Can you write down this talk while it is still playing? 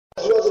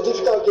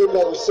tough game,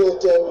 like we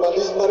said, and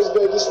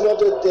Maritzburg is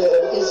not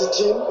an easy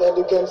team, and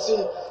you can see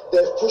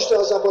they've pushed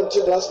us up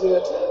until last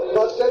minute.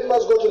 But that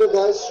must go to the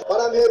guys.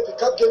 But I'm happy.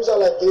 Cup games are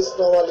like this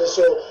normally,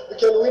 so we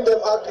can win them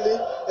ugly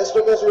as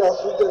long as we are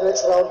through the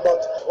next round.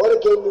 But what a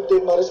game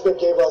that Maritzburg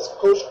gave us.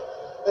 Coach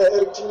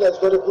Harris Tchilimbou has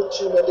got a good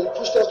team, and they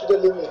pushed us to the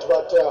limit.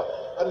 But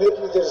I'm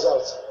happy with the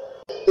results.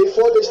 They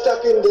fought, they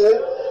stuck in there,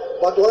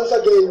 but once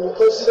again, we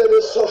considered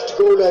a soft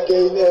goal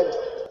again.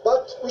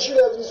 But we should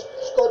have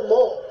scored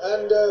more.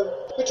 And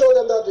we told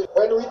them that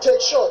when we take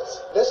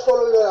shots, let's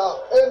follow it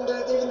up. And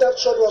even that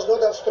shot was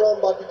not that strong,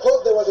 but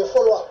because there was a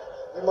follow-up,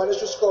 we managed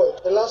to score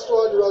it. The last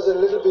one was a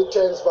little bit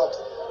tense, but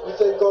we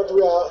thank God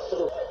we are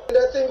through. And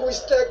I think we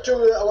stuck to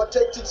our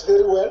tactics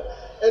very well.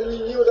 And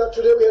we knew that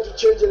today we had to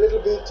change a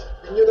little bit.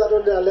 We knew that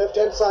on their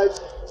left-hand side,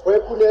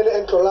 where Kunene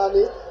and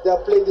Tolani, they are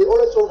playing, they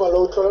always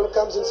overload. Tolani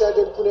comes inside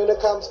and Kunene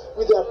comes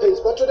with their pace.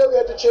 But today we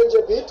had to change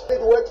a bit.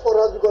 It worked for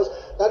us because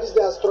that is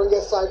their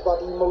strongest side, but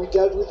we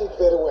dealt with it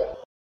very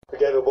well. We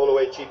gave a ball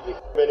away cheaply.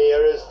 Many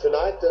errors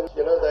tonight, and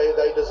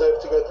they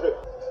deserve to go through.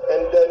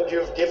 And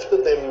you've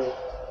gifted them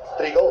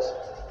 3 goals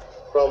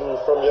from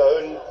your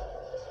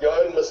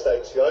own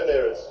mistakes, your own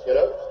errors,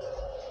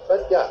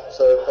 But yeah,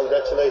 so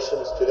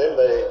congratulations to them.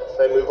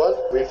 They move on.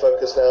 We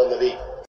focus now on the league.